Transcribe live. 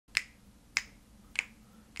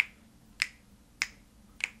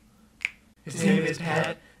His name is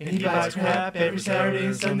Pat, and he buys crap every Saturday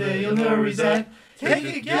and Sunday. You'll know where he's at.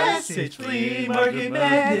 Take a guess, it's Flea Market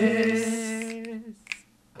Madness.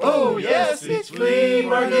 Oh yes, it's Flea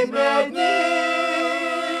Market Madness.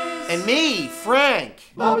 And me,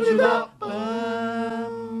 Frank.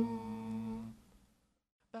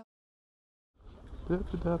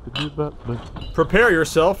 Prepare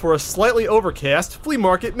yourself for a slightly overcast Flea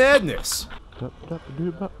Market Madness. What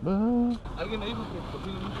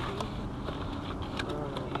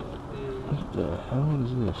the hell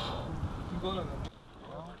is this?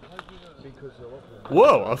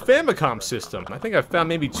 Whoa, a Famicom system. I think I've found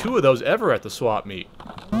maybe 2 of those ever at the swap meet.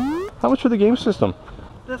 How much for the game system?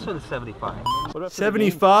 This one's 75.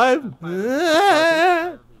 75?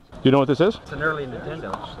 Do you know what this is? It's an early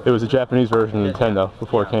Nintendo. It was a Japanese version of Nintendo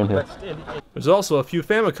before it came here. There's also a few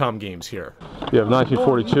Famicom games here. You have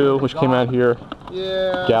 1942, which came out here.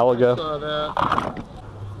 Yeah, Galaga. I saw that.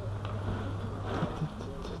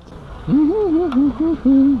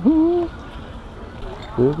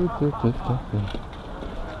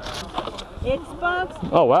 Xbox.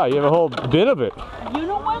 Oh wow, you have a whole bin of it. You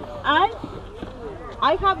know what?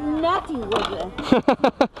 I have nothing with it.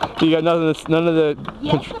 You got none of the.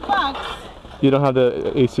 Yes, the box. You don't have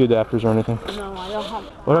the AC adapters or anything. No, I don't have.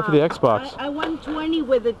 What about for the Xbox? I want 20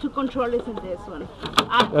 with the 2 controllers in this one.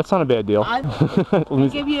 That's not a bad deal. I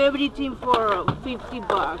give you everything for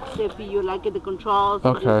 $50 if you like it, the controls.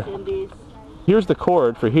 Okay. And this. Here's the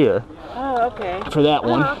cord for here. Oh, okay. For that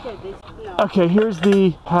one. Oh, okay. No. Okay, here's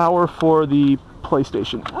the power for the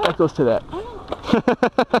PlayStation. Oh. That goes to that.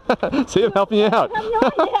 Oh. See, I'm helping you out. I have no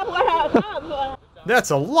idea what I have.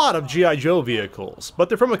 That's a lot of G.I. Joe vehicles, but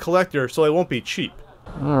they're from a collector, so they won't be cheap.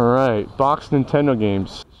 Alright, boxed Nintendo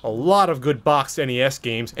games. A lot of good boxed NES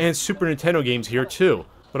games and Super Nintendo games here too,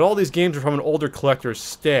 but all these games are from an older collector's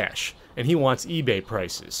stash, and he wants eBay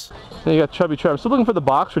prices. Then you got Chubby Chev. Still looking for the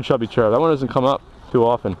box for Chubby Chev. That one doesn't come up too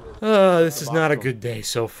often. This is not a good day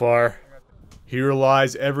so far. Here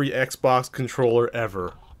lies every Xbox controller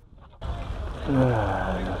ever.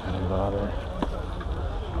 Nothing bother.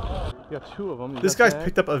 You got 2 of them. This guy's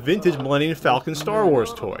picked up a vintage Millennium Falcon Star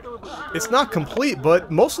Wars toy. It's not complete,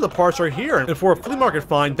 but most of the parts are here, and for a flea market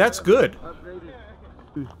find, that's good.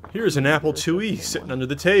 Here's an Apple IIe sitting under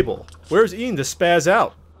the table. Where's Ian to spaz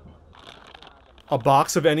out? A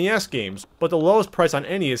box of NES games, but the lowest price on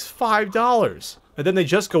any is $5, and then they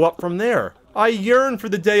just go up from there. I yearn for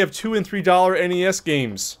the day of $2 and $3 NES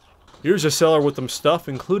games. Here's a seller with some stuff,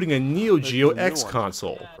 including a Neo Geo X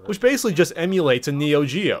console, which basically just emulates a Neo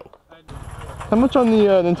Geo. How much on the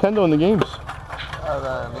Nintendo and the games?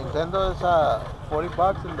 The Nintendo is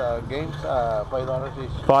 $40 and the games $5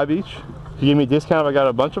 each. 5 each? You give me a discount if I got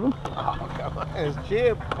a bunch of them? Oh, come on, it's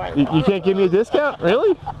cheap. You can't give me a discount?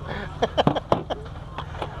 Really?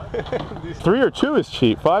 3 or 2 is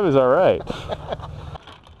cheap. 5 is alright.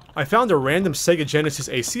 I found a random Sega Genesis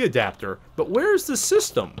AC adapter, but where's the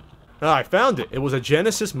system? Ah, I found it. It was a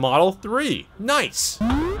Genesis Model 3. Nice!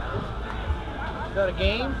 Got a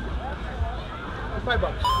game?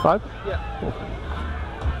 $5. 5?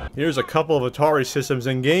 Yeah. Here's a couple of Atari systems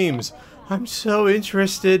and games. I'm so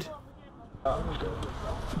interested.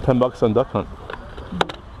 $10 on Duck Hunt.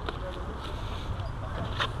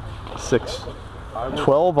 6.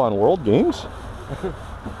 12 on World Games?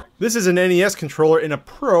 This is an NES controller in a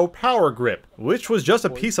Pro Power Grip, which was just a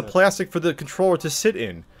piece of plastic for the controller to sit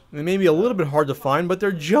in. They may be a little bit hard to find, but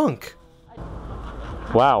they're junk.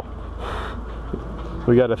 Wow.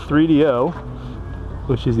 We got a 3DO,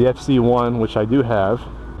 which is the FC1, which I do have.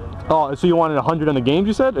 Oh, so you wanted 100 on the games,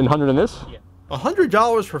 you said? And 100 on this? Yeah.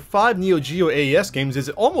 $100 for 5 Neo Geo AES games is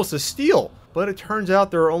almost a steal, but it turns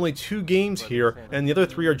out there are only 2 games here, and the other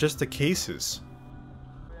 3 are just the cases.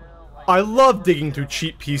 I love digging through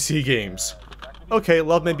cheap PC games. Okay,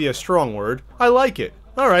 love may be a strong word. I like it.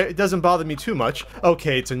 Alright, it doesn't bother me too much.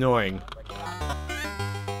 Okay, it's annoying.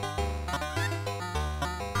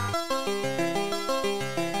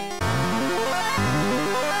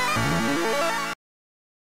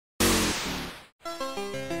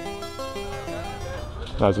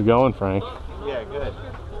 How's it going, Frank? Yeah, good.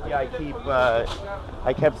 Yeah,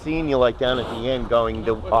 I kept seeing you like down at the end going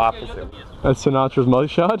the opposite. That's Sinatra's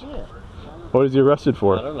mugshot? Yeah. What is he arrested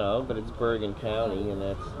for? I don't know, but it's Bergen County and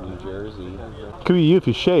that's New Jersey. Could be you if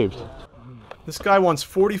you shaved. This guy wants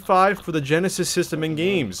 $45 for the Genesis system and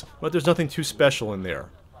games, but there's nothing too special in there.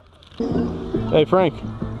 Hey, Frank.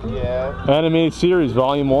 Yeah. Animated series,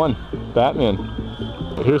 Volume 1, Batman.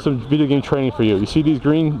 Here's some video game training for you. You see these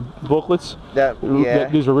green booklets? Yeah.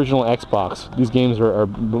 These are original Xbox. These games are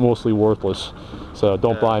mostly worthless. So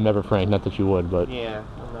don't buy them ever, Frank. Not that you would, but... Yeah,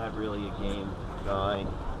 I'm not really a game guy.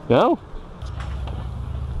 No?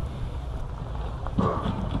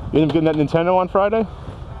 You end up getting that Nintendo on Friday?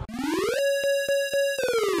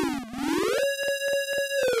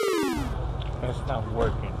 It's not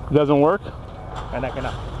working. It doesn't work? And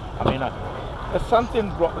it's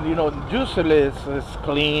something, you know, usually it's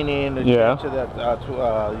cleaning. And Yeah. To that,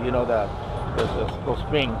 you know, those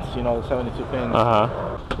pins, you know, 72 pins.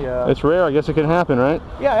 Yeah. It's rare. I guess it can happen, right?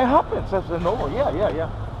 Yeah, it happens. That's normal. Yeah.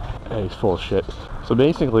 Hey, he's full of shit. So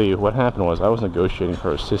basically what happened was I was negotiating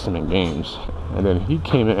for a system and games, and then he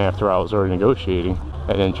came in after I was already negotiating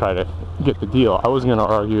and then tried to get the deal. I wasn't going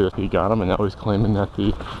to argue that he got him, and now he's claiming that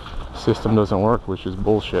the system doesn't work, which is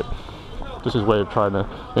bullshit. Just his way of trying to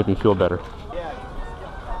make me feel better.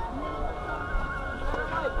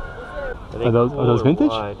 Are those vintage?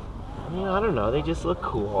 Yeah, I don't know. They just look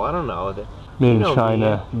cool. I don't know. Made in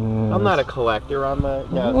China. Yeah. I'm not a collector. I'm a...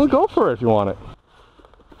 Yeah. Well, go for it if you want it.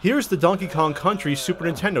 Here's the Donkey Kong Country Super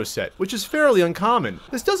Nintendo set, which is fairly uncommon.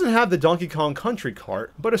 This doesn't have the Donkey Kong Country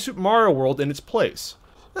cart, but a Super Mario World in its place.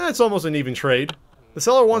 That's almost an even trade. The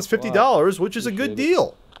seller wants $50, which is a good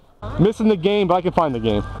deal. Missing the game, but I can find the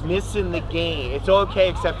game. Missing the game. It's okay,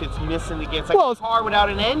 except it's missing the game. It's like a car without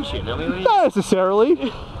an engine. I mean, not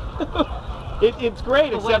necessarily. it's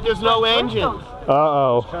great, except there's no engine.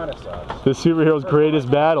 Uh-oh. The superhero's greatest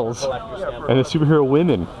battles. And the superhero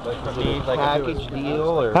women. Package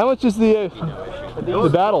deal or... How much is the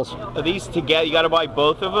battles? Are these together? You got to buy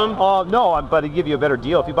both of them? No, but it'd give you a better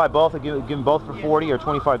deal. If you buy both, I'll give them both for 40 or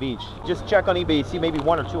 25 each. Just check on eBay, you see maybe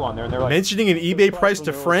 1 or 2 on there, and they're like... Mentioning an eBay price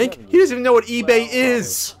to Frank? He doesn't even know what eBay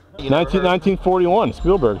is! 1941,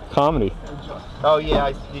 Spielberg, comedy. Oh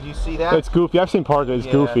yeah, did you see that? It's goofy. I've seen part of it. It's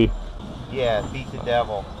goofy. Yeah, Beat the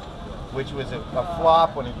Devil. Which was a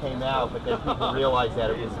flop when it came out, but then people realized that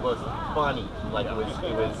it was supposed to be funny, like it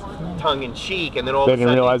was tongue-in-cheek, and then all of a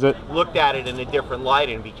sudden realize it? Looked at it in a different light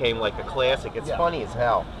and became like a classic. It's funny as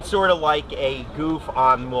hell. Sort of like a goof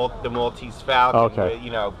on the Maltese Falcon. Okay. Where,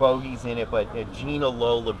 you know, Bogey's in it, but Gina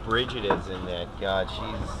Lola Bridget is in that. God,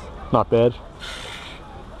 she's... Not bad.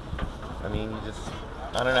 I mean,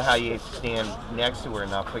 I don't know how you stand next to her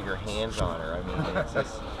and not put your hands on her. I mean, it's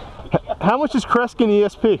just... How much is Kreskin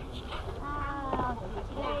ESP?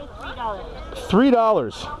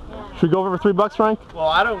 $3. Should we go over for $3, Frank? Well,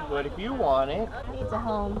 I don't, but if you want it. Needs a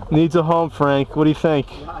home. Needs a home, Frank. What do you think?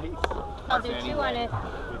 I'll do 2 on it.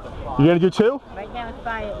 You're gonna do 2? Right now, let's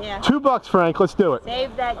buy it, yeah. $2, Frank. Let's do it.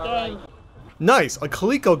 Save that game. Nice, a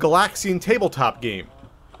Coleco Galaxian tabletop game.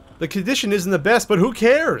 The condition isn't the best, but who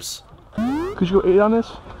cares? Could you go 8 on this?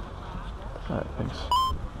 Alright, thanks.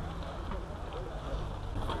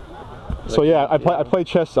 So yeah, I played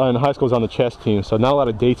chess in high school. I was on the chess team, so not a lot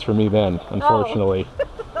of dates for me then, unfortunately.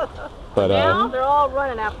 But now they're all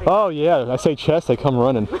running after you. Oh yeah, I say chess, they come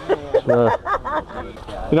running. Sure.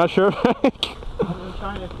 You're not sure, Frank? I'm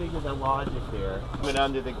trying to figure the logic there. Went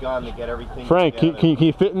under the gun to get everything. Frank, can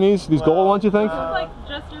you fit in these gold ones? You think? Like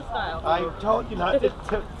just your style. I told you not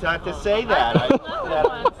to say that. I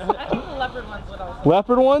think the leopard ones would also.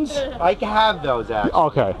 Leopard ones? I have those actually.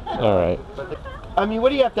 Okay, all right. I mean, what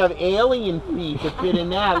do you have to have alien feet to fit in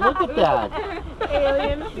that? Look at that.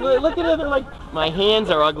 Aliens. Look at it. They're like, my hands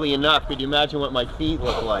are ugly enough. Could you imagine what my feet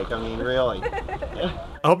look like? I mean, really. I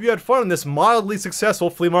hope you had fun in this mildly successful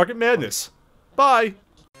flea market madness. Bye!